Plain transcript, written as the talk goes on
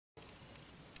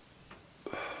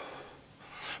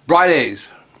Bright A's.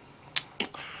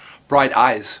 Bright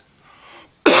Eyes.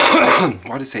 Why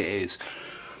did I say A's?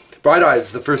 Bright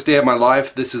Eyes, the first day of my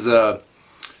life. This is a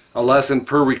lesson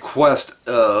per request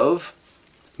of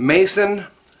Mason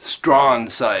Strawn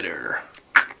cider.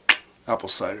 Apple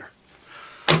cider.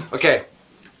 Okay.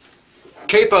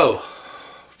 Capo.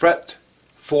 Fret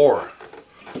 4.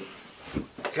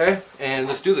 Okay, and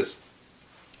let's do this.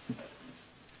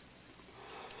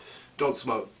 Don't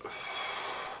smoke.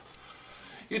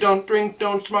 You don't drink,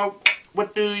 don't smoke.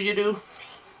 What do you do?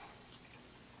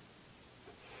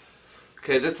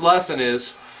 Okay, this lesson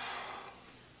is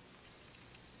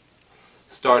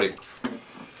starting.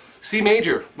 C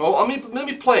major. Well, let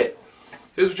me play it.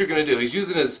 Here's what you're going to do. He's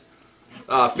using his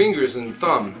fingers and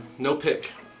thumb. No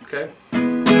pick. Okay?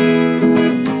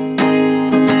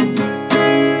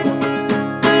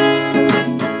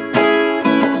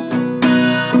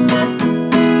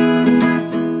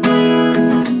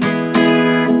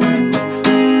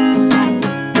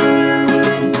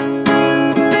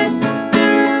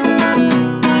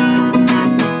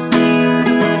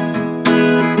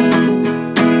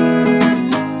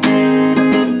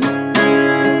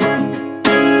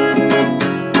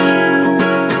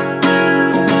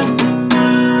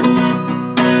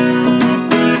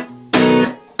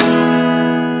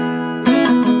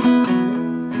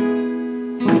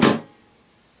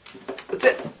 That's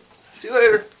it. See you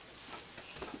later.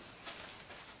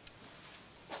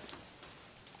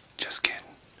 Just kidding.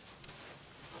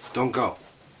 Don't go.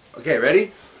 Okay,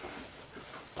 ready?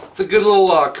 It's a good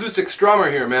little acoustic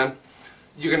strummer here, man.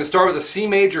 You're going to start with a C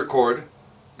major chord.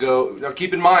 Go. Now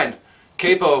keep in mind,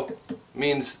 capo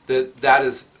means that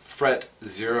is fret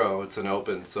 0. It's an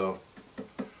open, so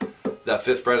that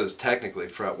 5th fret is technically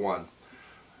fret 1.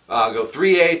 Go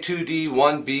 3A, 2D,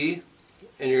 1B,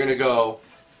 and you're going to go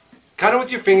kind of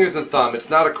with your fingers and thumb. It's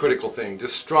not a critical thing.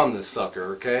 Just strum this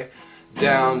sucker, okay?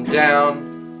 Down,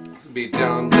 down. This would be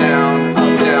down, down,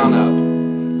 up, down, up.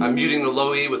 I'm muting the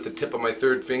low E with the tip of my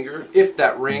 3rd finger. If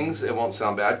that rings, it won't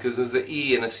sound bad because there's an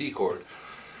E and a C chord.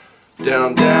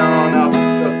 Down, down, up,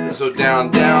 up. So down,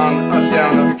 down, up,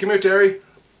 down, up. Come here, Terry.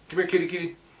 Come here, kitty,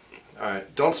 kitty.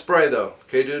 Alright, don't spray though,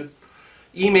 okay, dude?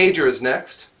 E major is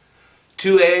next.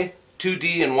 2A,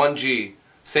 2D, and 1G.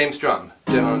 Same strum.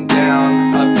 Down,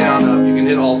 down, up, down, up. You can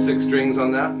hit all 6 strings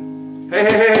on that. Hey,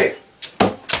 hey, hey, hey!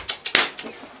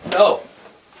 No!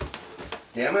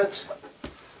 Damn it.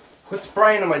 Quit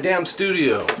spraying in my damn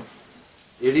studio.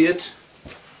 Idiot.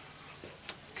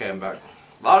 Okay, I'm back.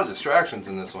 A lot of distractions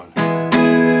in this one.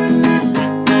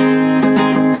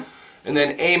 And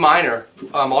then A minor,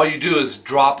 all you do is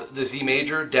drop this E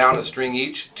major down a string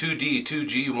each. 2D,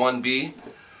 2G, 1B.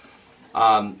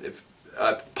 If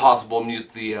possible,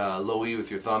 mute the low E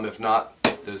with your thumb. If not,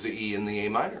 there's the E in the A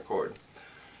minor chord.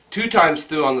 2 times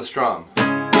through on the strum.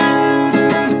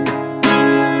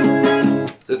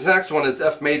 This next one is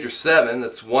F major 7.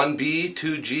 That's 1B,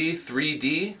 2G,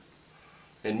 3D.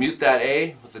 And mute that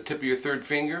A with the tip of your 3rd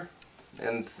finger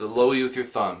and the low E with your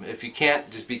thumb. If you can't,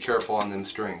 just be careful on them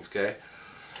strings, okay?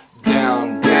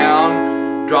 Down,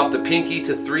 down. Drop the pinky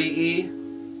to 3E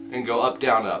and go up,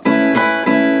 down, up.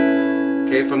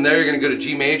 Okay, from there you're going to go to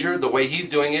G major. The way he's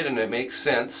doing it, and it makes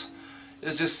sense,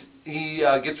 is just he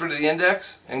gets rid of the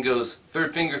index and goes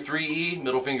 3rd finger 3E,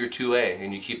 middle finger 2A,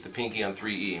 and you keep the pinky on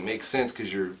 3E. Makes sense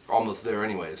because you're almost there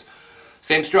anyways.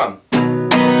 Same strum.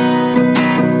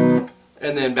 And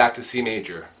then back to C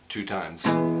major 2 times.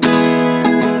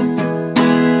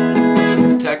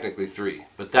 Technically 3,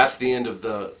 but that's the end of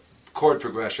the chord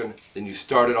progression. Then you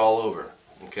start it all over.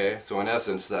 Okay, so in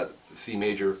essence that C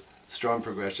major strum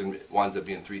progression winds up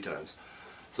being 3 times.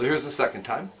 So here's the 2nd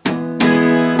time.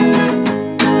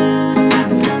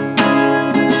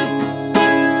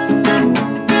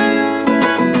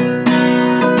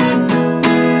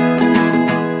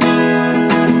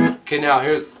 Okay, now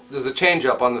there's a change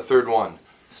up on the 3rd one.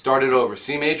 Start it over.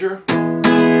 C major,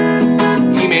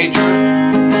 E major,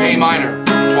 A minor,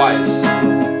 twice.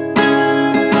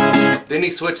 Then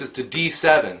he switches to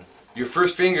D7. Your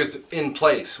 1st finger's in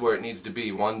place where it needs to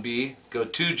be. 1B, go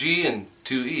 2G and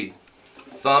 2E.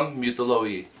 Thumb, mute the low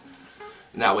E.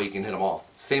 And that way you can hit them all.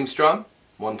 Same strum,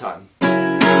 1 time.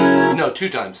 No, 2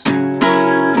 times.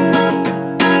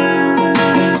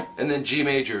 And then G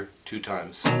major, 2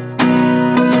 times.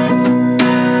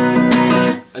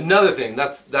 Another thing,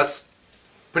 that's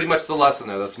pretty much the lesson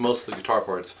there. That's most of the guitar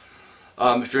parts.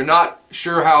 If you're not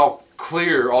sure how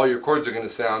clear all your chords are going to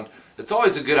sound, it's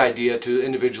always a good idea to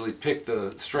individually pick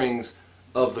the strings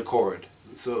of the chord.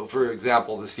 So for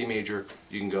example, the C major,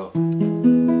 you can go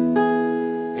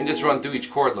and just run through each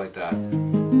chord like that.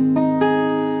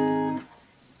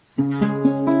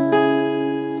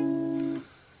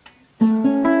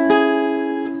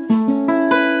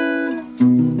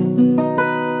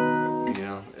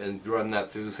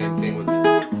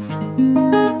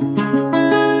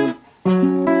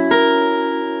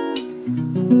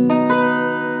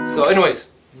 anyways,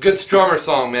 good strummer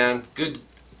song, man. Good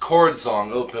chord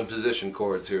song, open position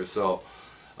chords here. So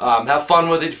have fun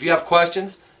with it. If you have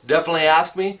questions, definitely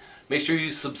ask me. Make sure you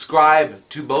subscribe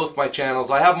to both my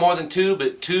channels. I have more than two,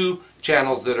 but two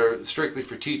channels that are strictly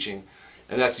for teaching.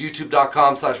 And that's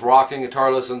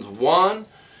youtube.com/rockingguitarlessons1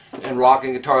 and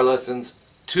Rocking Guitar Lessons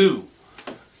 2.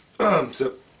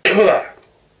 So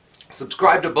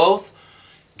subscribe to both.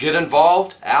 Get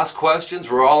involved, ask questions.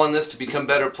 We're all in this to become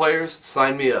better players.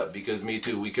 Sign me up, because me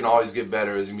too. We can always get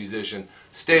better as a musician.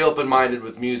 Stay open-minded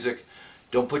with music.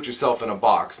 Don't put yourself in a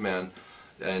box, man.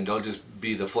 And don't just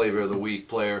be the flavor of the week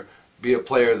player. Be a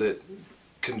player that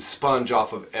can sponge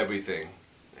off of everything.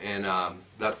 And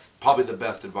that's probably the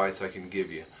best advice I can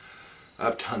give you. I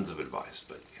have tons of advice,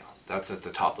 but you know, that's at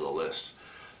the top of the list.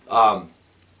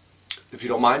 If you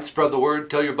don't mind, spread the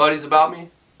word. Tell your buddies about me.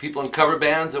 People in cover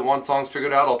bands that want songs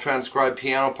figured out, I'll transcribe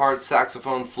piano parts,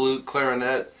 saxophone, flute,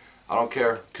 clarinet, I don't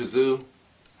care, kazoo,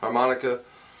 harmonica,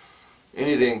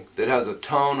 anything that has a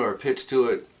tone or a pitch to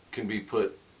it can be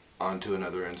put onto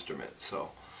another instrument. So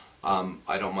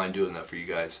I don't mind doing that for you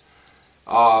guys.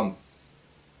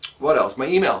 What else? My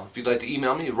email, if you'd like to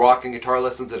email me,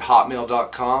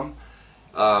 rockingguitarlessons@hotmail.com.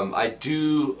 I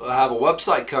do have a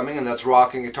website coming, and that's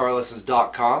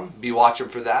rockingguitarlessons.com. Be watching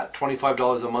for that.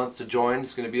 $25 a month to join.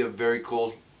 It's going to be a very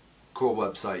cool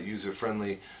website,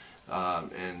 user-friendly,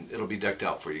 and it'll be decked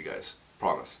out for you guys.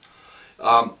 Promise.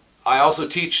 I also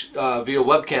teach via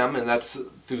webcam, and that's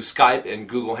through Skype and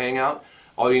Google Hangout.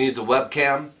 All you need is a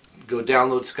webcam. Go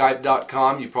download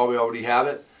Skype.com. You probably already have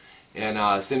it. And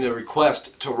send a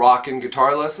request to Rockin'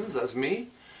 Guitar Lessons. That's me.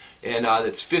 And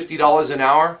it's $50 an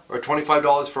hour or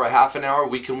 $25 for a half an hour.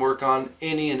 We can work on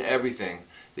any and everything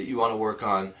that you want to work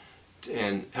on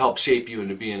and help shape you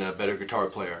into being a better guitar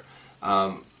player.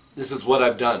 This is what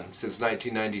I've done since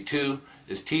 1992,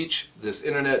 is teach. This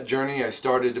internet journey I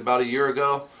started about a year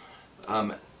ago.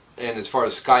 And as far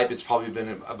as Skype, it's probably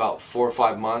been about 4 or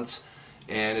 5 months.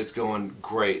 And it's going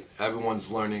great.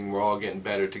 Everyone's learning. We're all getting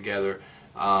better together.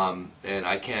 And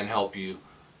I can help you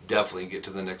definitely get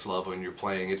to the next level in your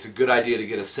playing. It's a good idea to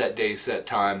get a set day, set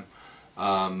time.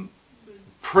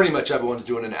 Pretty much everyone's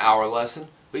doing an hour lesson,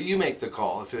 but you make the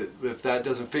call. If that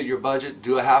doesn't fit your budget,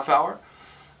 do a half hour.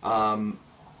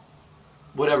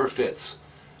 Whatever fits.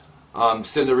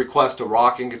 Send a request to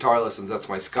Rocking Guitar Lessons. That's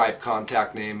my Skype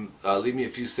contact name. Leave me a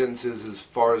few sentences as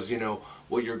far as, you know,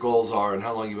 what your goals are and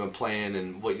how long you've been playing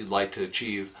and what you'd like to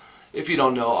achieve. If you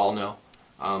don't know, I'll know.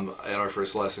 At our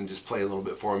first lesson, just play a little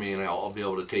bit for me, and I'll be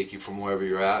able to take you from wherever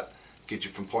you're at, get you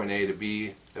from point A to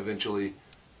B, eventually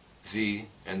Z,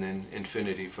 and then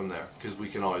infinity from there, because we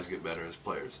can always get better as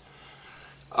players.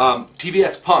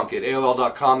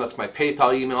 tbxpunk@aol.com, that's my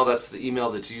PayPal email. That's the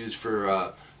email that's used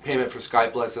for payment for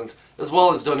Skype lessons, as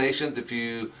well as donations. If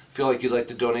you feel like you'd like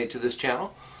to donate to this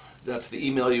channel, that's the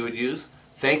email you would use.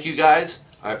 Thank you guys.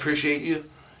 I appreciate you,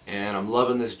 and I'm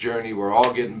loving this journey. We're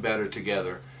all getting better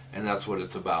together. And that's what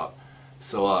it's about.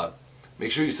 So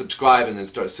make sure you subscribe and then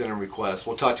start sending requests.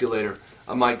 We'll talk to you later.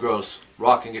 I'm Mike Gross,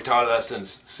 Rocking Guitar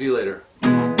Lessons. See you later.